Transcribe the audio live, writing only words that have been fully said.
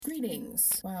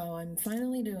Greetings! Wow, I'm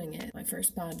finally doing it. My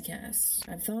first podcast.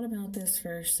 I've thought about this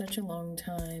for such a long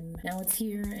time. Now it's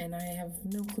here, and I have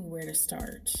no clue where to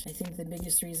start. I think the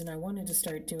biggest reason I wanted to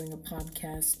start doing a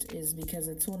podcast is because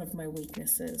it's one of my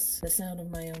weaknesses. The sound of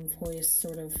my own voice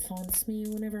sort of haunts me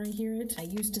whenever I hear it. I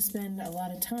used to spend a lot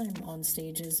of time on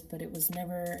stages, but it was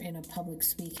never in a public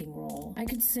speaking role. I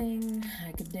could sing,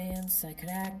 I could dance, I could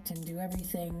act and do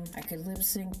everything. I could lip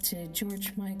sync to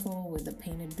George Michael with a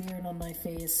painted beard on my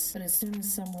face, but as soon as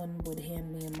someone would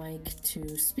hand me a mic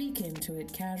to speak into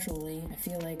it casually, I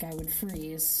feel like I would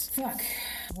freeze. Fuck,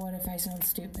 what if I sound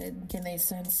stupid? Can they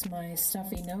sense my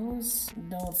stuffy nose?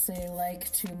 Don't say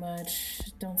like too much.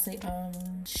 Don't say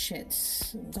shit.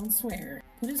 Don't swear.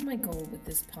 What is my goal with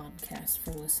this podcast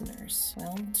for listeners?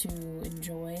 Well, to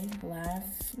enjoy,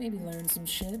 laugh, maybe learn some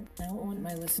shit. I don't want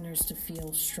my listeners to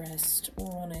feel stressed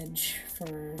or on edge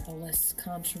for a less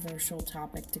controversial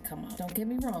topic to come up. Don't get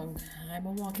me wrong, I'm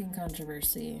a walking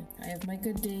controversy. I have my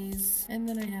good days, and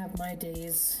then I have my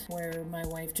days where my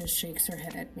wife just shakes her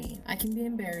head at me. I can be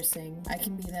embarrassing. I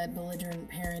can be that belligerent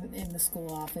parent in the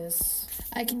school office.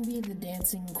 I can be the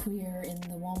dancing queer in the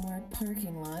Walmart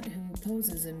parking lot who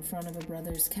poses in front of a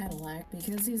brother's Cadillac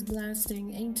because he's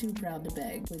blasting Ain't Too Proud to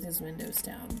Beg with his windows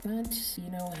down. But you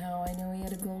know how I know he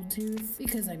had a gold tooth?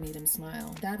 Because I made him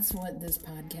smile. That's what this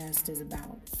podcast is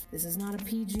about. This is not a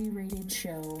PG-rated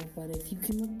show, but if you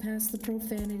can look past the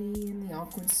profanity and the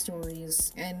awkward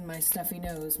stories, and my stuffy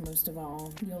nose most of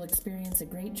all, you'll experience a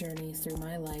great journey through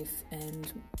my life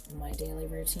and my daily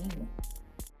routine.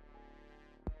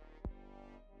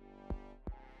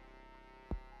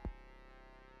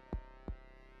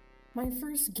 My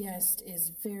first guest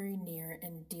is very near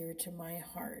and dear to my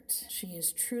heart. She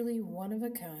is truly one of a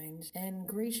kind and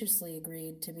graciously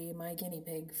agreed to be my guinea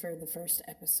pig for the first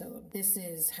episode. This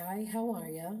is Hi, How Are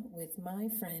Ya? With my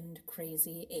friend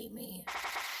Crazy Amy.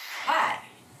 Hi,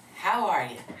 how are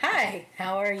you? Hi,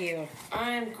 how are you?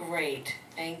 I'm great,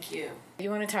 thank you. You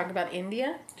want to talk about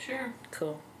India? Sure.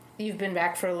 Cool. You've been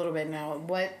back for a little bit now.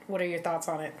 What are your thoughts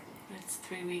on it? It's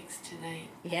 3 weeks today.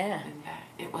 Yeah. I've been back.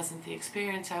 It wasn't the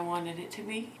experience I wanted it to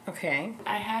be. Okay.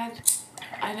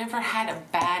 I never had a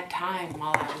bad time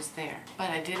while I was there, but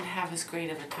I didn't have as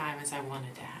great of a time as I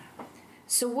wanted to have.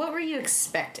 So what were you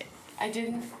expecting? I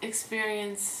didn't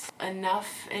experience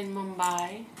enough in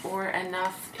Mumbai or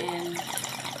enough in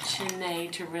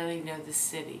Chennai to really know the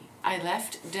city. I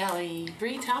left Delhi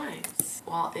 3 times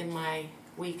while in my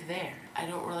week there. I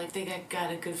don't really think I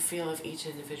got a good feel of each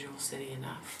individual city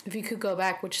enough. If you could go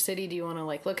back, which city do you want to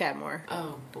look at more?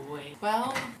 Oh boy.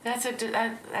 Well, that's a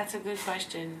good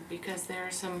question because there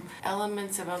are some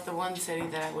elements about the one city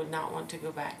that I would not want to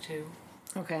go back to.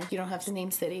 Okay. You don't have to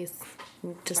name cities.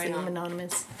 Just leave them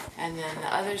anonymous. And then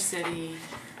the other city,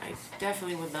 I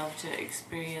definitely would love to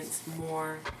experience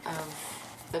more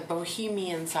of the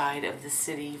bohemian side of the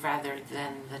city rather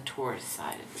than the tourist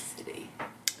side of the city.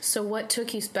 So what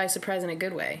took you by surprise in a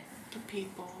good way? The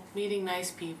people, meeting nice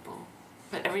people.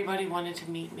 But everybody wanted to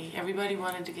meet me. Everybody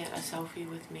wanted to get a selfie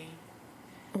with me.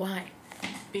 Why?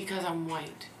 Because I'm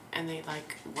white, and they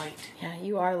like white. Yeah,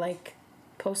 you are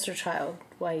poster child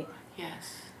white.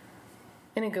 Yes.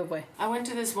 In a good way. I went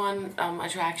to this one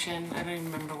attraction. I don't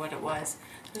even remember what it was.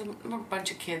 There was a bunch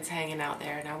of kids hanging out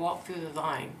there, and I walked through the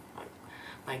line.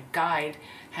 My guide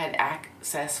had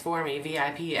access for me,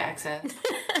 VIP access.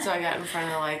 So I got in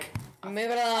front of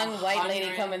move it along, white lady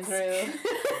coming through.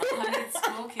 100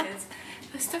 school kids.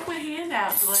 I stuck my hand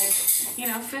out to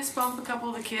fist bump a couple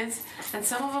of the kids, and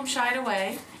some of them shied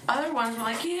away. Other ones were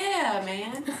like, yeah,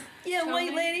 man. Yeah,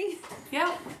 white lady.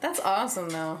 Yep. That's awesome,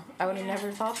 though. I would have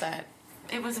never thought that.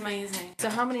 It was amazing. So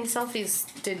how many selfies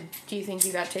do you think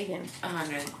you got taken?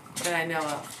 100 that I know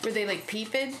of. Were they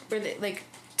peeping? Were they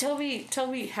Tell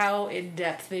me how in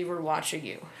depth they were watching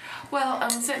you. Well, I'm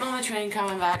sitting on the train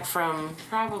coming back from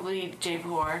probably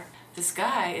Jaipur. This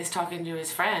guy is talking to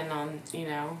his friend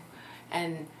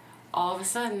and all of a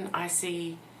sudden I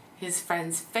see his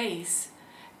friend's face,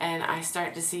 and I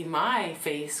start to see my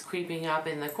face creeping up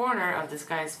in the corner of this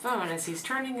guy's phone as he's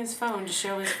turning his phone to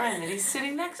show his friend that he's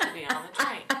sitting next to me on the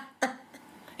train.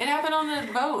 It happened on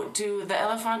the boat to the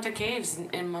Elephanta Caves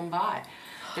in Mumbai.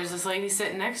 There's this lady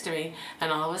sitting next to me, and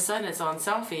all of a sudden it's on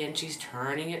selfie, and she's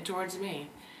turning it towards me.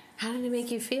 How did it make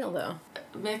you feel, though?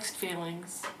 Mixed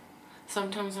feelings.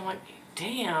 Sometimes I'm like,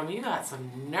 damn, you got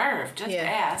some nerve. Just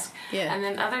ask. Yeah. And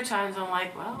then other times I'm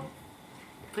like, well,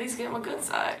 please get my good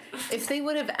side. If they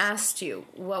would have asked you,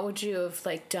 what would you have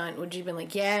done? Would you have been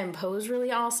yeah, and pose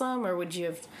really awesome, or would you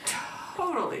have...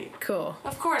 Totally. Cool.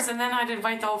 Of course, and then I'd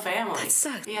invite the whole family. That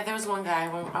sucks. Yeah, there was one guy,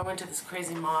 I went to this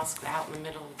crazy mosque out in the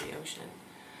middle of the ocean.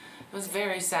 It was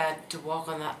very sad to walk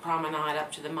on that promenade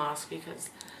up to the mosque because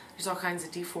there's all kinds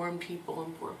of deformed people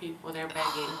and poor people there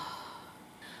begging.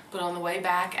 But on the way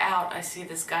back out, I see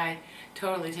this guy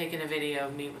totally taking a video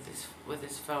of me with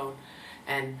his phone.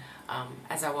 And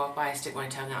as I walk by, I stick my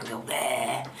tongue out and go,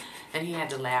 bleh. And he had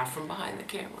to laugh from behind the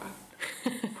camera.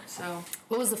 So.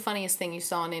 What was the funniest thing you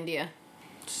saw in India?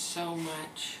 So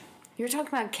much. You were talking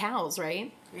about cows,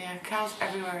 right? Yeah, cows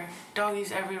everywhere.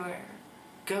 Doggies everywhere.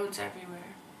 Goats everywhere.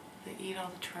 They eat all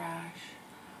the trash.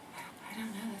 I don't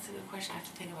know. That's a good question. I have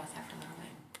to think about that for a little bit.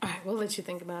 All right, we'll let you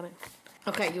think about it.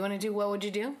 Okay, you want to do what would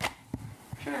you do?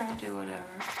 Sure, I'll do whatever.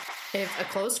 If a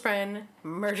close friend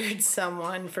murdered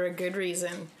someone for a good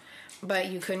reason, but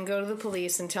you couldn't go to the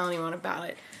police and tell anyone about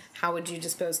it, how would you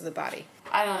dispose of the body?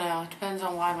 I don't know. It depends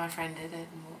on why my friend did it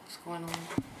and what was going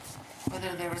on.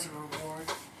 Whether there was a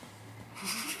reward.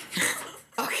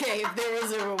 Okay, if there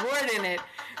was a reward in it,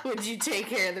 would you take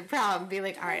care of the problem? Be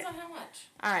like, all right. Depends on how much.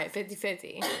 All right,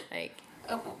 50-50. Like,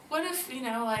 what if,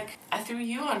 like, I threw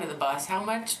you under the bus? How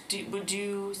much would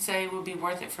you say would be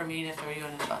worth it for me to throw you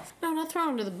under the bus? no, not throw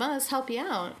under the bus, help you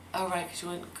out. Oh, right, because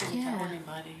you couldn't tell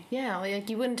anybody. Yeah, like,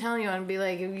 you wouldn't tell anyone and be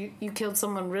like, if you killed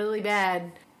someone really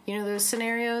bad. You know those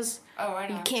scenarios? Oh, right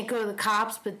on. You can't go to the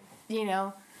cops, but,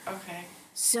 Okay.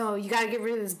 So you got to get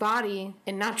rid of this body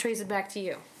and not trace it back to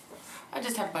you. I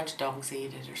just have a bunch of dogs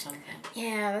eat it or something.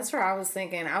 Yeah, that's what I was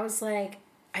thinking. I was like,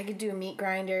 I could do a meat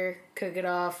grinder, cook it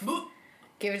off,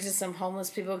 give it to some homeless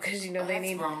people because, they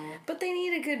need... wrong. But they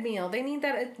need a good meal. They need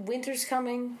that... Winter's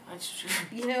coming. That's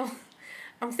true.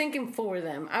 I'm thinking for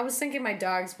them. I was thinking my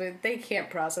dogs, but they can't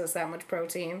process that much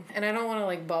protein. And I don't want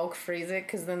to, bulk freeze it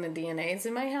because then the DNA's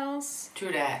in my house.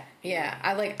 True that. Yeah,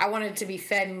 I want it to be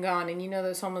fed and gone. And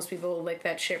those homeless people will lick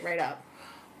that shit right up.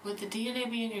 Would the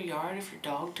DNA be in your yard if your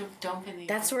dog took a dump in the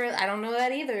That's yard? where... I don't know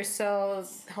that either. So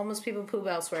homeless people poop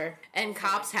elsewhere. And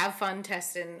cops have fun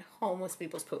testing homeless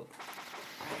people's poop.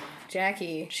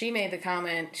 Jackie, she made the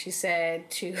comment, she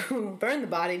said to burn the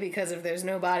body because if there's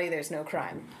no body, there's no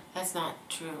crime. That's not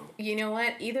true. You know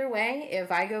what? Either way,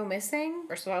 if I go missing,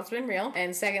 first of all, it's been real.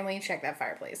 And secondly, check that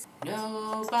fireplace.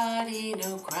 No body,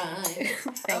 no crime.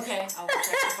 Okay, I'll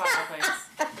check the fireplace.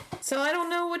 So I don't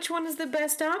know which one is the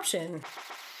best option.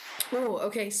 Oh,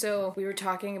 okay, so we were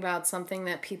talking about something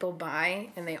that people buy,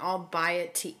 and they all buy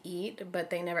it to eat, but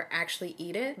they never actually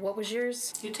eat it. What was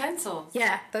yours? Utensils.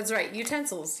 Yeah, that's right,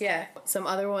 utensils, yeah. Some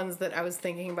other ones that I was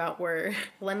thinking about were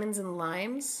lemons and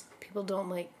limes. People don't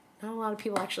not a lot of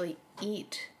people actually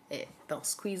eat it. They'll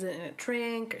squeeze it in a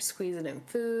drink or squeeze it in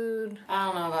food. I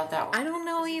don't know about that one. I don't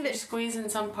know either. You're squeezing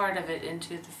some part of it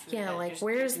into the food. Yeah,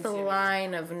 where's the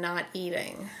line of not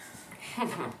eating?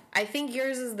 I think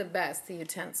yours is the best, the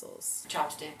utensils.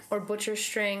 Chopsticks. Or butcher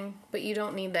string, but you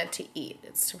don't need that to eat.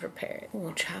 It's to prepare it.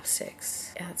 Oh,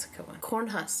 chopsticks. Yeah, that's a good one. Corn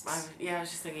husks. I was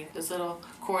just thinking, those little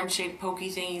corn-shaped pokey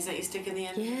thingies that you stick in the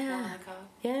end of the corn on the cob.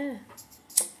 Yeah.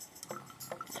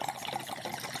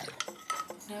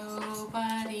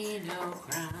 Nobody, no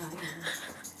crime.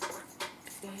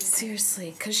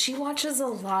 Seriously, because she watches a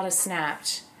lot of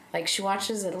Snapped. She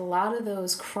watches a lot of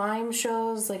those crime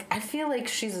shows. I feel like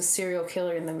she's a serial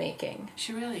killer in the making.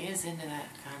 She really is into that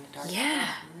kind of dark yeah.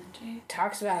 stuff, isn't she?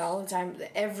 Talks about it all the time.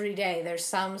 Every day there's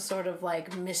some sort of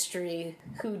mystery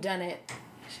whodunit.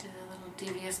 She's a little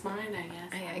devious mind, I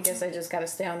guess. I guess I just gotta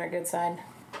stay on her good side.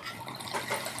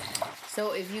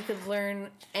 So if you could learn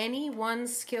any one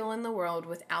skill in the world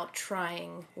without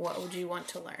trying, what would you want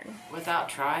to learn? Without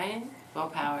trying?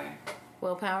 Willpower.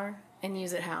 Willpower? And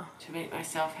use it how? To make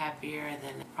myself happier and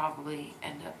then probably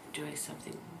end up doing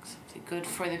something good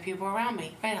for the people around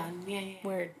me. Right on. Yeah.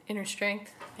 Word. Inner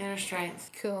strength? Inner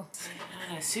strength. Cool.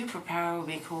 A superpower would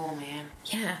be cool, man.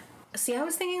 Yeah. See, I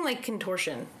was thinking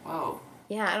contortion. Whoa.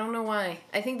 Yeah, I don't know why.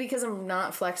 I think because I'm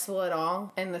not flexible at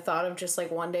all, and the thought of just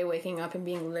one day waking up and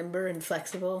being limber and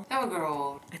flexible. That would grow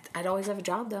old. I'd always have a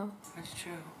job though. That's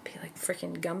true. Be like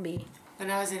freaking Gumby. When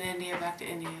I was in India, back to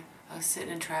India, I was sitting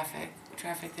in traffic. The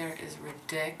traffic there is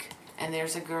ridiculous. And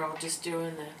there's a girl just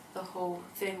doing the whole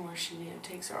thing where she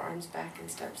takes her arms back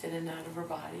and steps in and out of her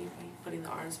body, putting the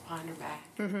arms behind her back.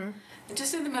 Mm-hmm. And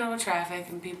just in the middle of traffic,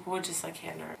 and people would just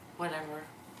hand her whatever.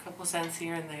 Couple cents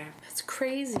here and there. That's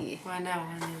crazy. Well, I know.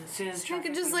 As soon as you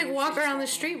could just walk around the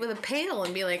street with a pail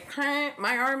and be like, "Hi,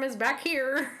 my arm is back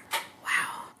here."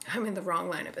 Wow. I'm in the wrong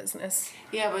line of business.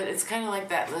 Yeah, but it's kind of like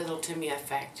that little Timmy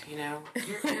effect, you know?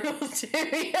 Little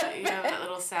Timmy effect. You know, that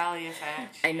little Sally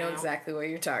effect. I know exactly what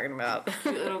you're talking about.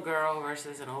 Cute little girl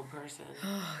versus an old person.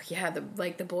 Oh, yeah, the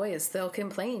boys, they'll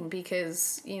complain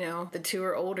because, you know, the two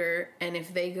are older, and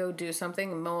if they go do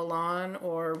something, mow a lawn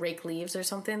or rake leaves or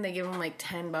something, they give them like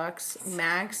 $10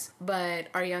 max. But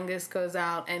our youngest goes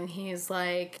out and he's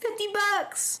like,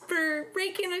 $50 for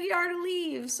raking a yard of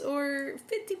leaves, or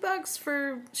 $50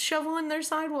 for shoveling their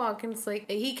sidewalk. And it's like,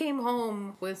 he came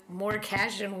home with more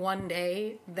cash in one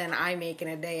day than I make in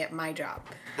a day at my job.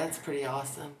 That's pretty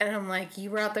awesome. And I'm like,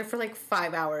 you were out there for like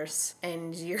 5 hours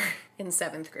and you're in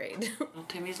 7th grade. Little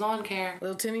Timmy's lawn care.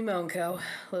 Little Timmy Monco.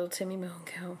 Little Timmy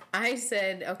Monco. I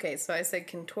said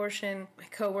contortion. My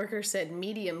coworker said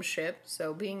mediumship,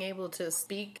 so being able to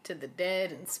speak to the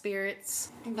dead and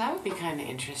spirits. That would be kind of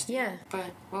interesting. Yeah.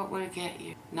 But what would it get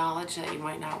you? Knowledge that you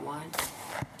might not want.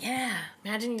 Yeah.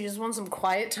 Imagine you just want some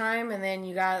quiet time and then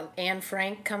you got Anne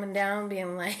Frank coming down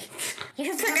being like,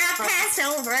 you forgot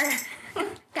Passover.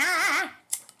 Ah.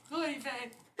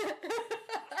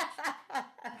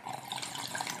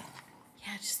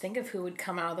 Yeah, just think of who would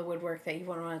come out of the woodwork that you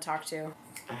wouldn't want to talk to.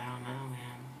 I don't know, man.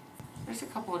 There's a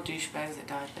couple of douchebags that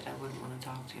died that I wouldn't want to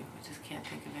talk to. I just can't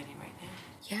think of any right now.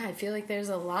 Yeah, I feel like there's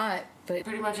a lot, but...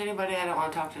 Pretty much anybody I don't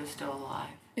want to talk to is still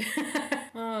alive.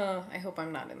 Oh, I hope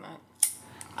I'm not in that.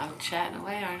 I'm chatting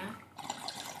away, aren't I?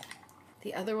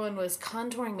 The other one was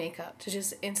contouring makeup. To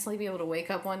just instantly be able to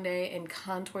wake up one day and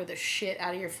contour the shit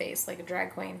out of your face like a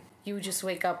drag queen. You would just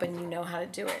wake up and you know how to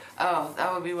do it. Oh,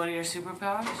 that would be one of your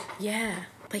superpowers? Yeah.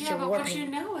 Like yeah, you're but warping. once you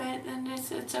know it, then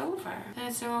it's over. Then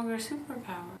it's no longer a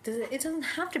superpower. It doesn't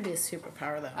have to be a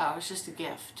superpower, though. Oh, it's just a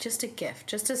gift. Just a gift.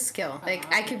 Just a skill. Like,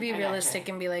 okay. I could be realistic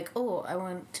and be like, oh, I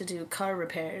want to do car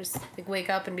repairs. Like, wake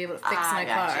up and be able to fix my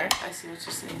car. I see what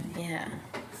you're saying. Yeah.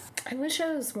 I wish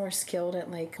I was more skilled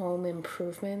at, like, home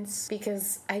improvements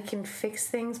because I can fix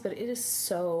things, but it is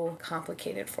so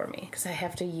complicated for me because I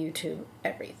have to YouTube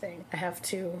everything. I have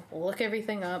to look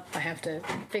everything up. I have to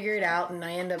figure it out, and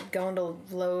I end up going to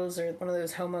Lowe's or one of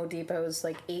those Homo Depots,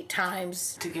 like, 8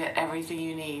 times. To get everything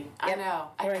you need. Yep. I know.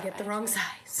 Or I get the wrong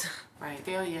size. Right,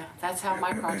 feel ya. That's how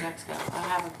my projects go. I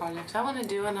have a project I want to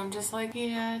do, and I'm just like,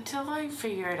 yeah, till I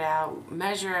figure it out,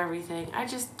 measure everything, I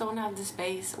just don't have the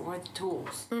space or the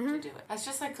tools to do it. That's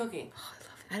just like cooking.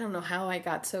 I don't know how I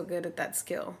got so good at that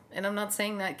skill. And I'm not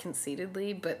saying that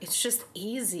conceitedly, but it's just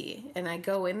easy. And I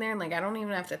go in there and like I don't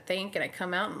even have to think, and I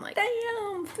come out and I'm like,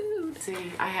 damn, food.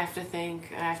 See, I have to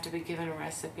think. I have to be given a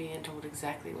recipe and told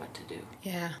exactly what to do.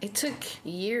 Yeah. It took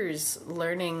years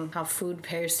learning how food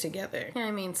pairs together. Yeah,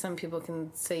 I mean, some people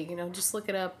can say, you know, just look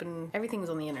it up and everything's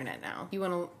on the internet now. You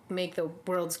want to make the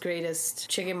world's greatest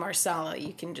chicken marsala,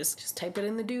 you can just type it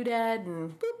in the doodad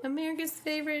and boop, America's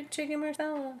favorite chicken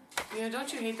marsala. You know,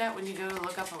 don't you hate that when you go to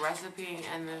look up a recipe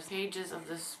and there's pages of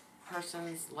this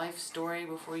person's life story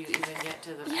before you even get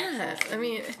to the Yeah, I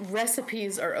mean,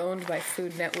 recipes are owned by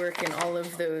Food Network and all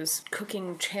of those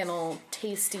cooking channel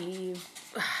tasty...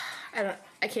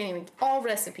 I can't even... All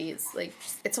recipes. Like,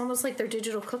 it's almost like they're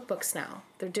digital cookbooks now.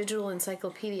 They're digital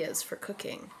encyclopedias for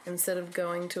cooking. Instead of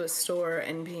going to a store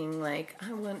and being like,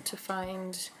 I want to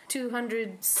find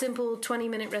 200 simple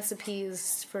 20-minute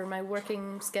recipes for my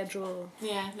working schedule.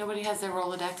 Yeah, nobody has their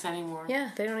Rolodex anymore. Yeah,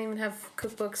 they don't even have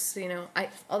cookbooks, you know.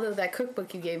 Although that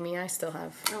cookbook you gave me, I still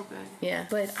have. Oh, good. Yeah,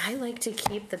 but I like to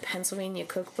keep the Pennsylvania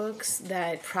cookbooks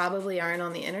that probably aren't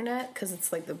on the internet because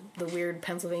it's like the weird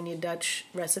Pennsylvania Dutch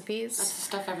recipes. That's the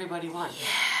stuff everybody wants.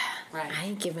 Yeah. Right. I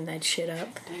ain't giving that shit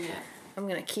up. Yeah. I'm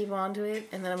gonna keep on to it,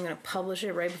 and then I'm gonna publish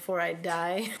it right before I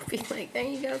die. Be like, there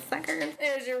you go, sucker.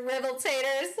 There's your riddle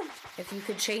taters. If you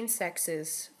could change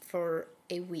sexes for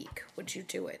a week, would you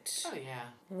do it? Oh, yeah.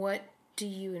 What do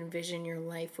you envision your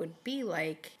life would be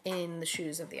like in the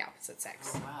shoes of the opposite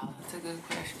sex? Oh, wow, that's a good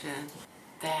question.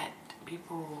 That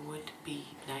people would be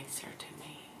nicer to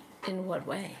me. In what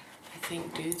way? I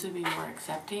think dudes would be more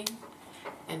accepting,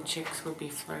 and chicks would be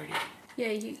flirty. Yeah,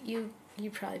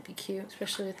 you'd probably be cute,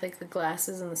 especially with like the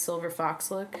glasses and the silver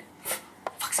fox look.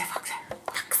 Foxy.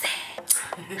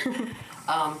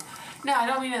 No, I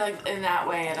don't mean it like in that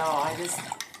way at all.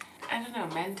 I don't know,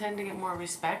 men tend to get more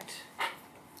respect,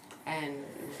 and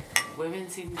women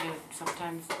seem to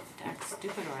sometimes act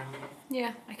stupid around them.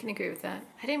 Yeah, I can agree with that.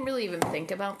 I didn't really even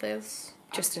think about this,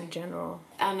 just in general.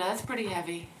 I don't know, that's pretty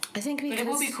heavy. I think because... But it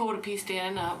would be cool to pee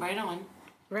standing up, right on.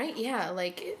 Right, yeah,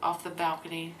 like... Off the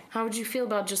balcony. How would you feel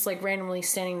about just, like, randomly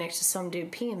standing next to some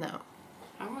dude peeing, though?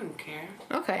 I wouldn't care.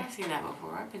 Okay. I've seen that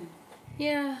before.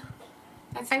 Yeah.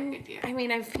 That's a good deal. I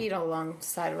mean, I've peed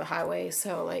alongside of a highway,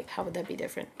 so, like, how would that be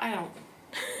different? I don't...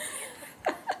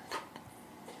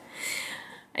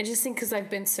 I just think because I've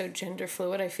been so gender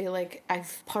fluid, I feel like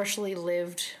I've partially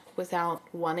lived without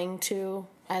wanting to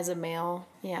as a male.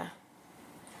 Yeah.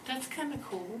 That's kind of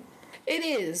cool. It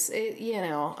is,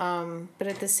 but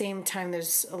at the same time,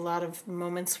 there's a lot of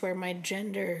moments where my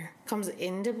gender comes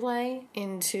into play,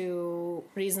 into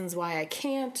reasons why I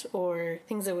can't, or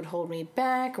things that would hold me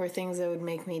back, or things that would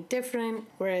make me different.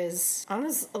 Whereas,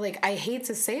 honestly, I hate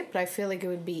to say it, but I feel like it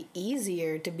would be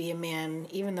easier to be a man,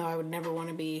 even though I would never want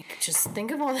to be. Just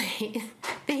think of all the hate.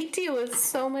 They deal with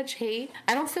so much hate.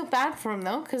 I don't feel bad for them,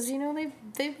 though, because,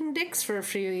 they've been dicks for a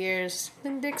few years.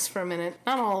 Been dicks for a minute.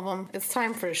 Not all of them. It's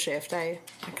time for a shift. I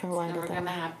can align with that. It's never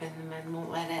gonna happen. The men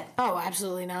won't let it. Oh,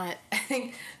 absolutely not. I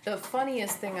think the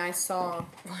funniest thing I saw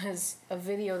was a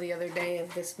video the other day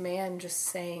of this man just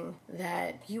saying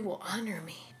that you will honor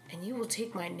me. And you will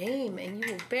take my name, and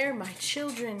you will bear my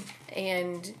children,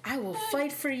 and I will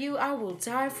fight for you, I will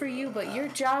die for you, but your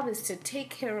job is to take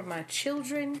care of my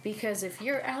children, because if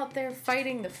you're out there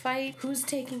fighting the fight, who's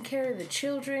taking care of the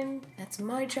children? That's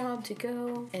my job to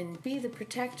go and be the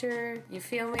protector, you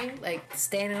feel me?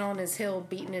 Standing on his hill,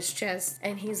 beating his chest,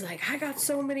 and he's like, I got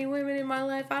so many women in my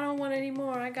life, I don't want any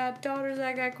more, I got daughters,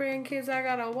 I got grandkids, I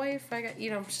got a wife,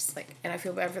 just and I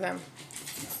feel bad for them.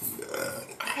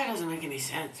 That doesn't make any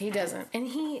sense. He doesn't, and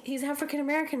he's African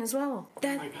American as well.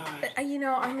 Oh my God.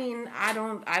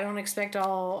 I don't expect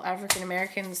all African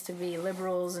Americans to be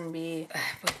liberals and be,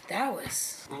 but that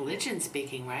was religion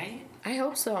speaking, right? I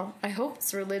hope so. I hope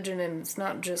it's religion and it's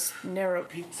not just narrow.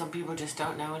 Some people just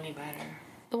don't know any better.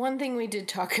 The one thing we did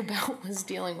talk about was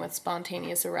dealing with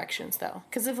spontaneous erections, though.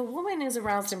 Because if a woman is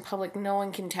aroused in public, no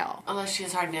one can tell. Unless she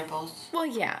has hard nipples. Well,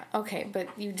 yeah, okay, but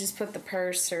you just put the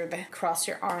purse or cross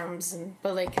your arms.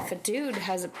 But, if a dude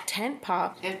has a tent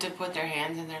pop... They have to put their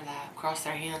hands in their lap, cross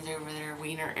their hands over their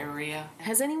wiener area.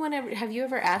 Have you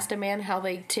ever asked a man how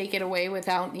they take it away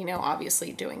without,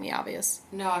 obviously doing the obvious?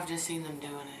 No, I've just seen them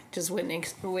doing it. Just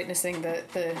witnessing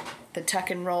the tuck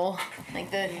and roll. I'm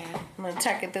going to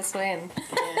tuck it this way and...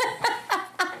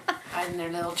 Hiding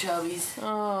their little chubbies.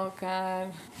 Oh,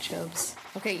 God. Chubs.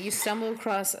 Okay, you stumble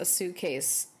across a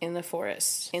suitcase in the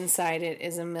forest. Inside it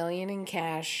is $1 million in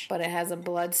cash, but it has a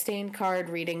bloodstained card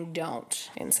reading "Don't"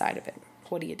 inside of it.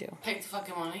 What do you do? Take the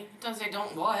fucking money. It doesn't say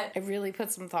don't what. I really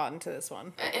put some thought into this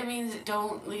one. It means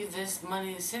don't leave this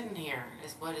money sitting here,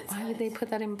 is what it says. Why would they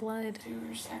put that in blood? Do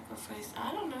your sacrifice.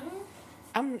 I don't know.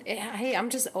 I'm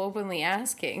just openly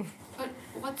asking. But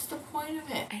what's the point of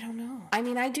it? I don't know.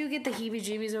 I do get the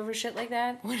heebie-jeebies over shit like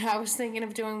that. What I was thinking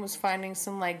of doing was finding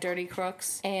some, dirty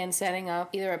crooks and setting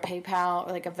up either a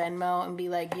PayPal or, a Venmo and be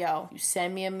like, yo, you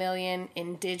send me $1 million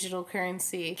in digital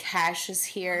currency, cash is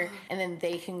here, and then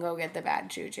they can go get the bad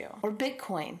juju. Or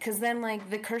Bitcoin, because then,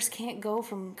 the curse can't go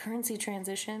from currency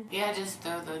transition. Yeah, just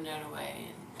throw the note away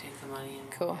and take the money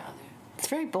and cool. Go out there. It's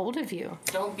very bold of you.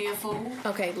 Don't be a fool.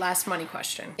 Okay, last money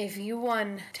question. If you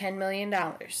won $10 million,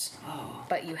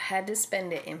 but you had to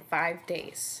spend it in 5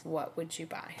 days, what would you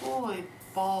buy? Holy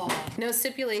ball. No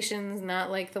stipulations,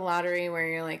 not like the lottery where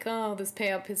you're like, oh, this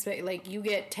payout, this pay. You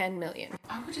get $10 million.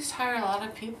 I would just hire a lot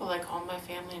of people, all my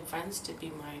family and friends, to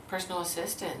be my personal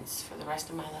assistants for the rest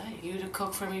of my life. You to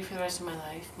cook for me for the rest of my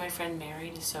life. My friend Mary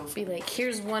to sew. Be like,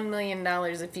 here's $1 million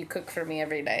if you cook for me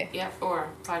every day. Yep, or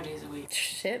 5 days a week.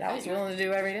 Shit, I was willing to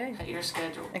do every day. At your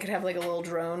schedule. I could have a little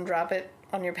drone drop it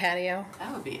on your patio.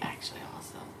 That would be actually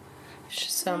awesome. There's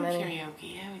just so many.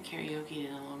 Karaoke. I haven't karaoke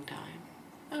in a long time.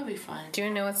 That would be fun. Do you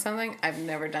know what's something? I've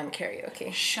never done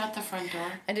karaoke. Shut the front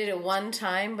door. I did it one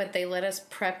time, but they let us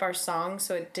prep our songs,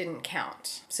 so it didn't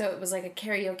count. So it was like a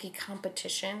karaoke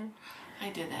competition. I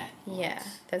did that once. Yeah,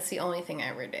 that's the only thing I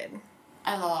ever did.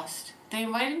 I lost. They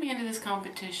invited me into this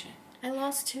competition. I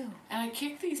lost too. And I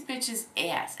kicked these bitches'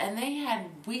 ass. And they had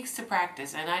weeks to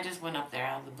practice. And I just went up there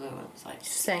out of the blue and was like...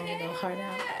 Sang your little heart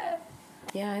out.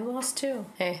 Yeah, I lost too.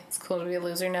 Hey, it's cool to be a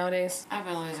loser nowadays. I've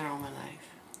been a loser all my life.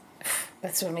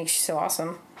 That's what makes you so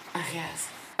awesome. I guess.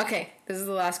 Okay, this is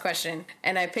the last question.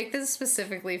 And I picked this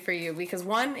specifically for you because,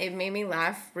 one, it made me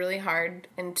laugh really hard.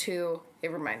 And two,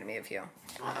 it reminded me of you.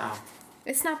 Uh-oh.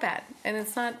 It's not bad. And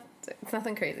it's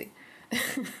nothing crazy.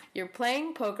 You're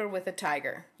playing poker with a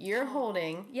tiger. You're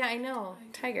holding... Yeah, I know.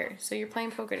 Tiger. So you're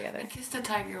playing poker together. I kissed a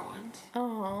tiger once.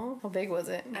 Oh, how big was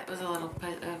it? It was a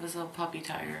little puppy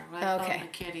tiger. Okay. A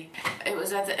kitty. It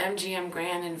was at the MGM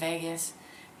Grand in Vegas.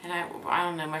 And I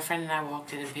don't know, my friend and I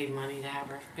walked in and paid money to have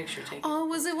her picture taken. Oh,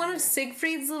 was it one of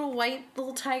Siegfried's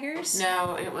little tigers?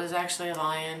 No, it was actually a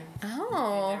lion.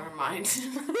 Oh. Never mind.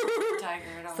 Tiger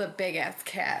at all. It's a big-ass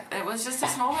cat. It was just a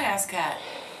small-ass cat.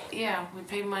 Yeah, we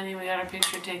paid money, we got our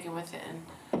picture taken with it, and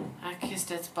I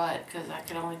kissed its butt because I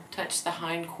could only touch the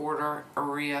hind quarter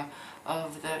area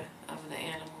of the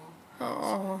animal.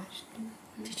 Oh.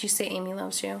 Did you say Amy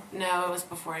loves you? No, it was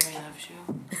before Amy loves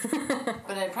you.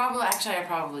 But I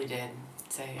probably did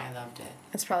say I loved it.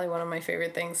 That's probably one of my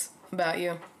favorite things about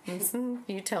you.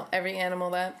 You tell every animal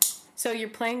that. So you're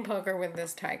playing poker with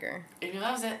this tiger. Amy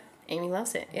loves it. Amy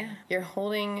loves it, yeah. You're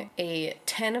holding a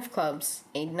 10 of clubs,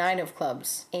 a 9 of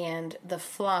clubs, and the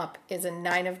flop is a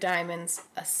 9 of diamonds,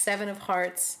 a 7 of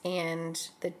hearts, and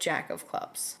the jack of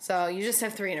clubs. So you just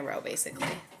have 3 in a row, basically,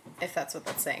 if that's what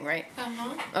that's saying, right?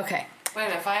 Uh-huh. Okay. Wait a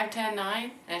minute, 5, 10,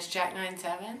 9, and it's Jack, 9,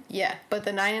 7? Yeah, but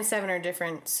the 9 and 7 are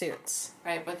different suits.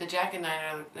 Right, but the Jack and 9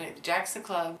 are, the Jack's the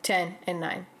club. 10 and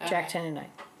 9. Okay. Jack, 10 and 9.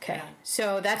 Okay. Yeah.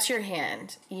 So that's your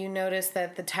hand. You notice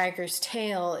that the tiger's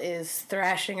tail is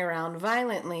thrashing around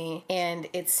violently, and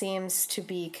it seems to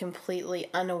be completely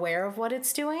unaware of what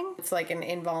it's doing. It's like an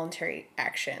involuntary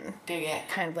action. Dig it.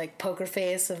 Kind of like poker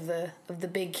face of the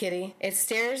big kitty. It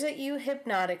stares at you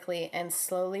hypnotically and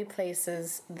slowly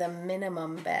places the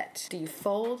minimum bet. Do you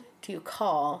fold? Do you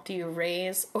call? Do you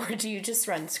raise? Or do you just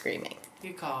run screaming?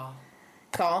 You call.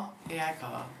 Call? Yeah, I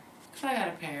call. Because I got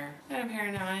a pair. I got a pair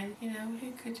of 9. You know,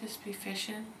 he could just be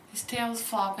fishing. His tail's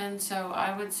flopping, so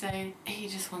I would say he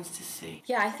just wants to see.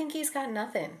 Yeah, I think he's got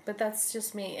nothing. But that's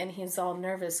just me. And he's all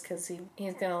nervous because he's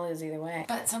going to lose either way.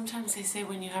 But sometimes they say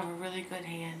when you have a really good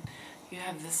hand, you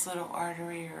have this little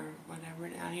artery or whatever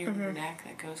down here in your neck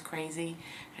that goes crazy,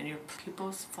 and your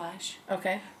pupils flash.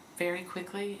 Okay. Very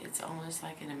quickly. It's almost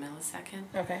like in a millisecond.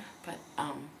 Okay. But,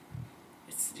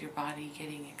 it's your body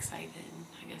getting excited.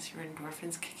 I guess your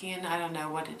endorphins kicking in. I don't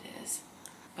know what it is.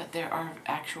 But there are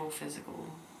actual physical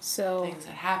things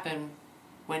that happen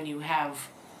when you have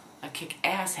a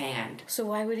kick-ass hand. So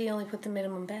why would he only put the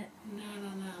minimum bet? No.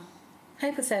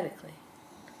 Hypothetically.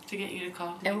 To get you to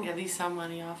call. And get at least some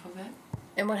money off of it.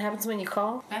 And what happens when you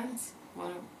call? Depends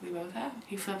what we both have.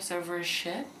 He flips over his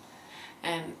shit.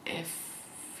 And if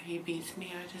he beats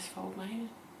me, I just fold my hand.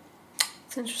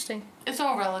 It's interesting. It's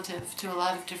all relative to a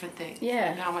lot of different things.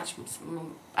 Yeah. Like how much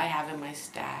I have in my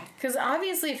stack. Because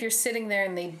obviously if you're sitting there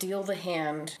and they deal the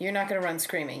hand, you're not going to run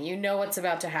screaming. You know what's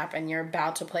about to happen. You're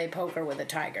about to play poker with a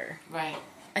tiger. Right.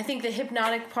 I think the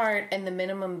hypnotic part and the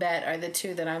minimum bet are the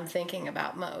two that I'm thinking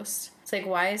about most. It's like,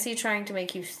 why is he trying to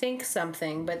make you think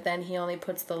something, but then he only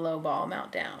puts the low ball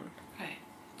amount down? Right.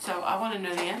 So I want to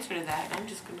know the answer to that, and I'm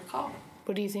just going to call.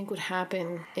 What do you think would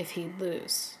happen if he'd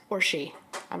lose? Or she.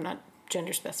 I'm not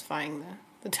gender specifying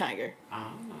the tiger. I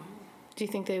don't know. Do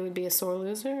you think they would be a sore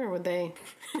loser, or would they...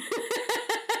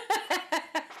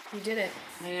 You did it.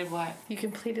 I did what? You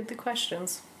completed the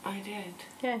questions. I did.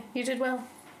 Yeah, you did well.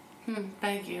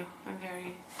 Thank you. I'm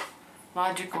very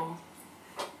logical.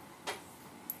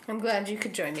 I'm glad you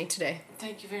could join me today.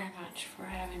 Thank you very much for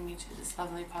having me to this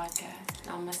lovely podcast.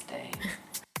 Namaste.